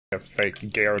Fake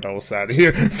Gyarados out of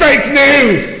here. Fake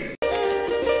news!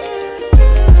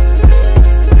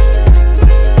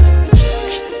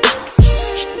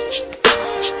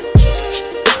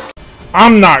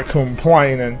 I'm not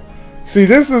complaining. See,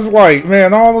 this is like,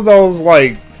 man, all of those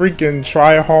like freaking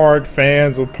try-hard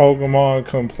fans of Pokemon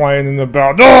complaining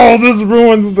about, oh, this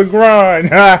ruins the grind.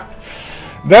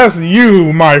 That's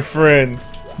you, my friend.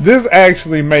 This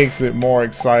actually makes it more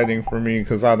exciting for me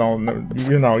because I don't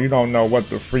know, you don't know what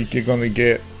the freak you're gonna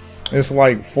get. It's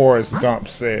like Forrest Gump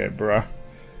said, bruh.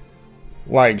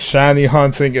 Like, shiny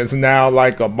hunting is now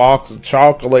like a box of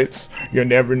chocolates. You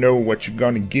never know what you're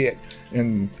gonna get,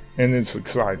 and it's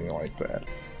exciting like that.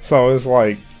 So it's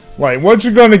like what you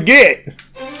gonna get?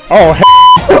 Oh,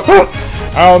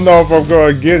 I don't know if I'm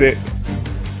gonna get it,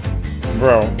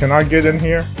 bro. Can I get in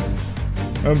here?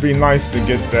 It'd be nice to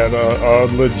get that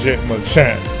legit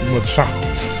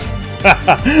Machamps.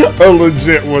 A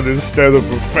legit one instead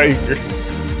of a faker.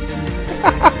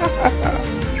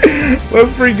 Let's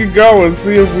freaking go and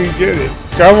see if we get it.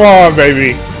 Come on,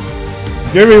 baby.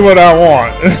 Give me what I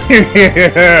want.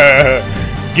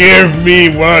 Give me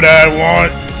what I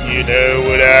want. You know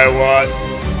what I want.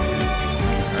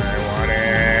 I want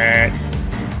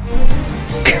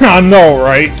it. I know,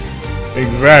 right?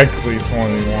 Exactly,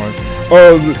 21.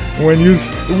 Oh, when you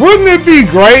wouldn't it be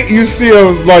great? You see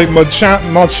a like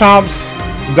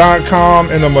Machamps.com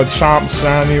and a Machamps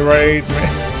shiny raid,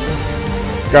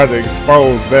 man. Gotta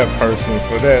expose that person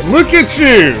for that. Look at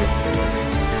you!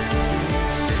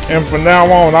 And from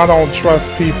now on, I don't trust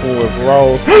people with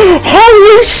rolls.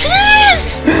 Holy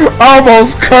shit!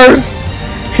 Almost cursed.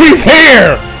 He's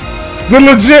here. The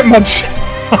legit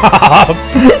Machamp.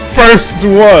 First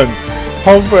one.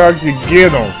 Hopefully I can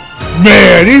get him.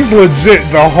 Man, he's legit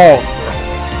the Hawk.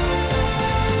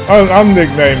 I'm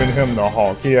nicknaming him the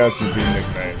Hawk. He has to be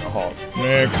nicknamed the Hawk.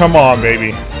 Man, come on,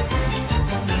 baby.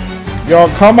 Y'all,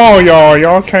 come on, y'all.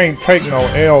 Y'all can't take no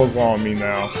L's on me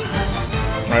now.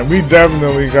 Alright, we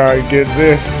definitely gotta get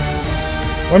this.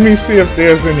 Let me see if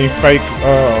there's any fake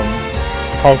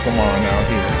Pokemon out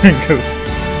here. Because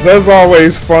that's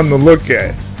always fun to look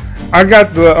at. I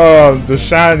got the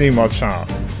shiny Machamp.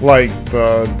 Like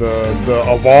the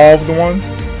evolved one,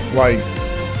 like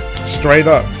straight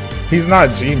up. He's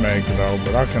not G-Max though,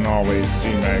 but I can always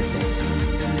G-Max him.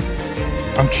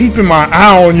 I'm keeping my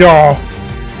eye on y'all.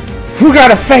 Who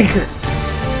got a faker?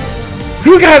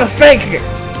 Who got a faker?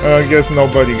 I guess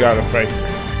nobody got a faker.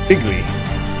 Jiggly.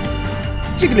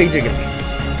 Jiggly, jiggly.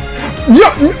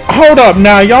 Hold up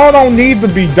now, y'all don't need to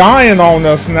be dying on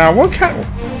us now. What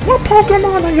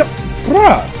Pokemon are you,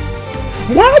 bruh?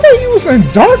 Why are they using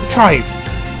Dark type?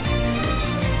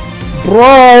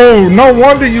 Bro, no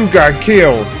wonder you got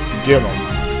killed. Get him.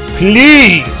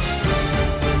 Please!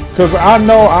 Because I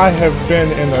know I have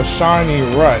been in a shiny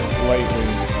rut lately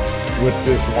with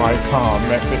this Wycom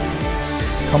method.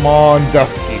 Come on,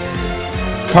 Dusky.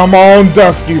 Come on,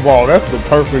 Dusky Ball. That's the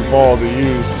perfect ball to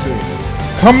use, too.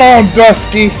 Come on,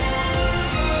 Dusky.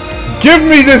 Give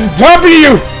me this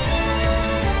W!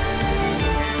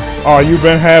 Oh, you've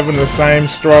been having the same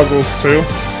struggles too?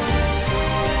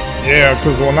 Yeah,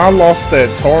 because when I lost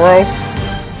that Tauros,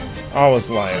 I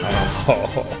was like,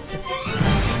 oh.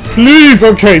 Please,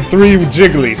 okay, 3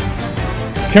 Jigglies.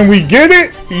 Can we get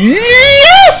it?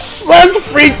 Yes! Let's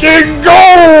freaking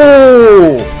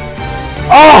go!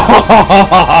 Oh!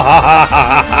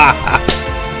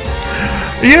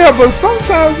 Yeah, but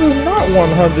sometimes it's not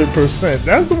 100%.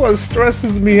 That's what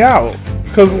stresses me out.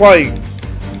 Because, like,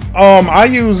 I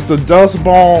used the Dust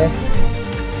Ball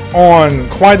on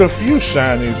quite a few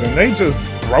shinies and they just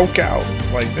broke out.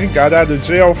 Like, they got out of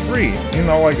jail free. You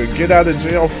know, like a get out of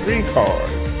jail free card.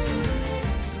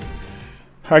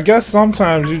 I guess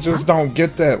sometimes you just don't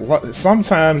get that.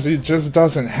 Sometimes it just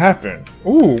doesn't happen.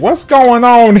 Ooh, what's going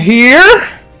on here?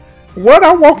 What?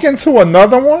 I walk into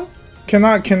another one? Can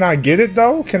I get it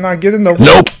though? Can I get in the...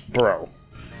 Nope! Bro.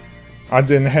 I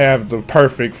didn't have the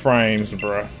perfect frames,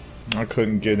 bro. I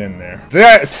couldn't get in there.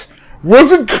 That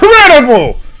was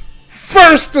incredible!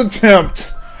 First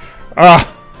attempt!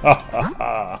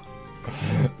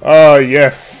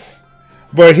 Yes.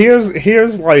 But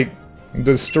here's like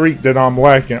the streak that I'm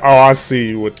lacking. Oh, I see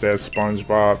you with that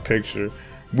SpongeBob picture.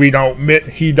 He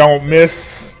don't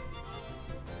miss.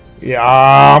 Yeah,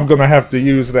 I'm gonna have to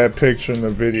use that picture in the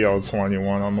video,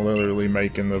 21. I'm literally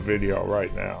making the video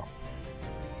right now.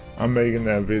 I'm making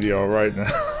that video right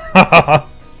now.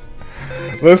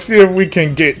 Let's see if we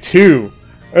can get 2.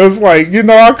 It's like, you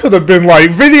know, I could have been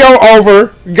like, video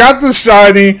over, got the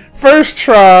shiny, first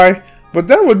try, but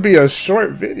that would be a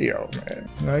short video, man.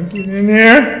 Can I get in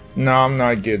there? No, I'm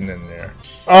not getting in there.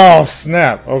 Oh,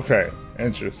 snap. Okay.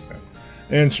 Interesting.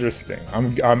 Interesting.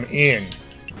 I'm in.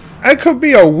 It could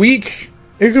be a week.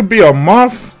 It could be a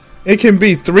month. It can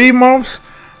be 3 months.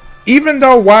 Even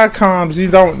though Wicoms, you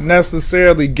don't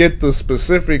necessarily get the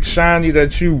specific shiny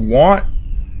that you want,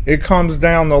 it comes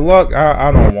down to luck.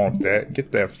 I don't want that.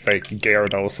 Get that fake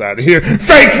Gyarados out of here.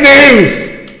 Fake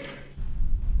news!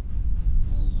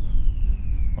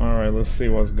 Alright, let's see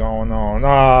what's going on.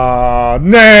 Ah,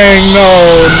 dang,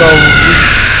 no,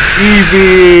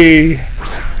 Eevee.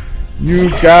 You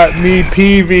got me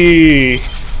peevy.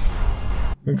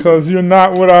 Because you're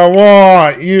not what I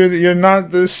want. You're not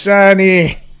the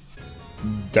shiny.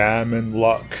 Diamond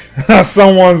Luck.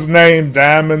 Someone's named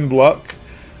Diamond Luck.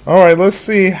 Alright, let's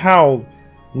see how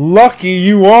lucky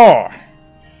you are.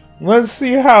 Let's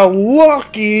see how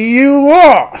lucky you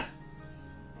are.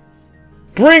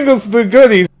 Bring us the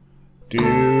goodies. Do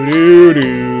do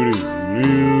do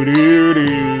do do do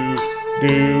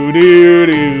do do do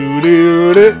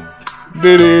do do do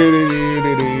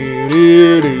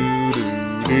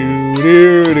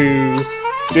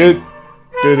do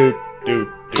do do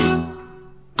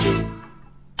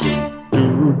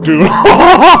do.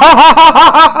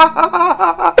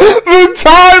 The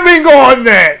timing on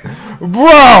that,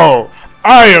 bro!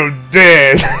 I am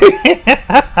dead.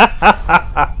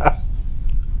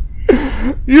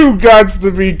 You got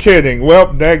to be kidding.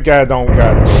 Well, that guy don't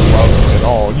got the sauce at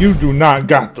all. You do not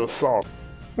got the sauce.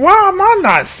 Why am I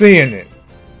not seeing it?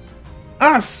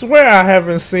 I swear I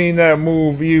haven't seen that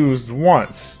move used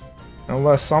once.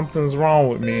 Unless something's wrong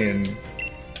with me, and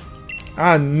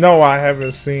I know I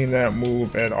haven't seen that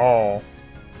move at all.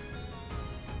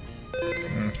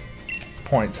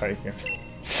 Point taken.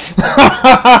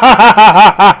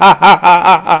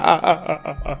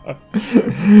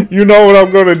 You know what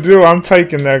I'm gonna do? I'm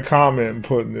taking that comment and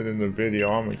putting it in the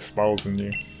video. I'm exposing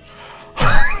you.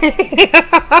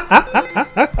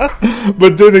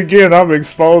 But then again, I'm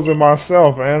exposing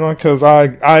myself, Anna, because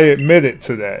I admitted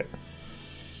to that.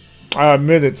 I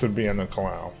admitted to being a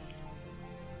clown.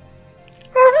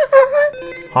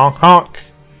 Honk honk.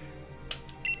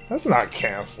 That's not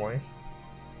canceling.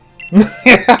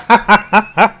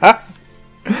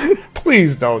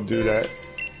 Please don't do that.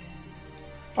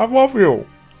 I love you.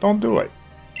 Don't do it.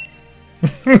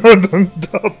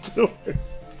 Don't do it.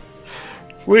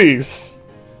 Please.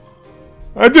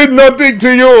 I did nothing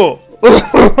to you.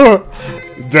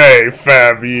 Dang,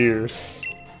 5 years.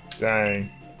 Dang.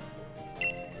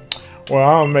 Well,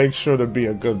 I'll make sure to be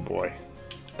a good boy.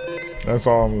 That's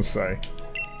all I'm gonna say.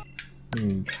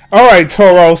 Alright,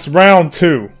 Tauros, round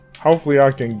 2. Hopefully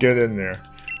I can get in there.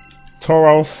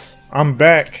 Tauros, I'm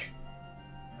back.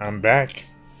 I'm back.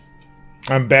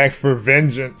 I'm back for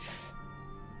vengeance.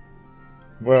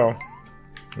 Well,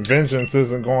 vengeance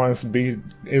isn't going to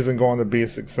be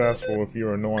successful if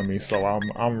you annoy me, so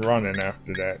I'm running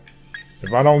after that.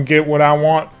 If I don't get what I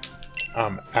want,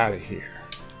 I'm out of here.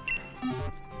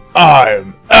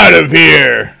 I'm out of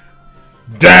here.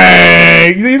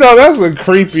 Dang! You know, that's a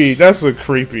creepy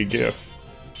gif.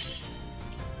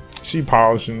 She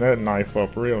polishing that knife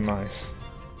up real nice.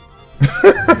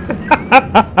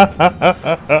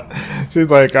 She's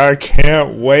like, I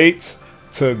can't wait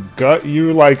to gut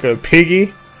you like a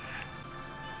piggy.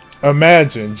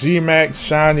 Imagine G-Max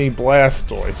shiny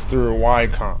Blastoise through a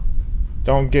Wycombe.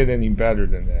 Don't get any better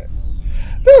than that.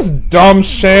 This dumb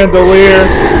chandelier,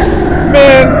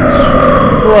 man,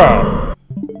 bro,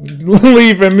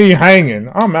 leaving me hanging.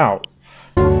 I'm out.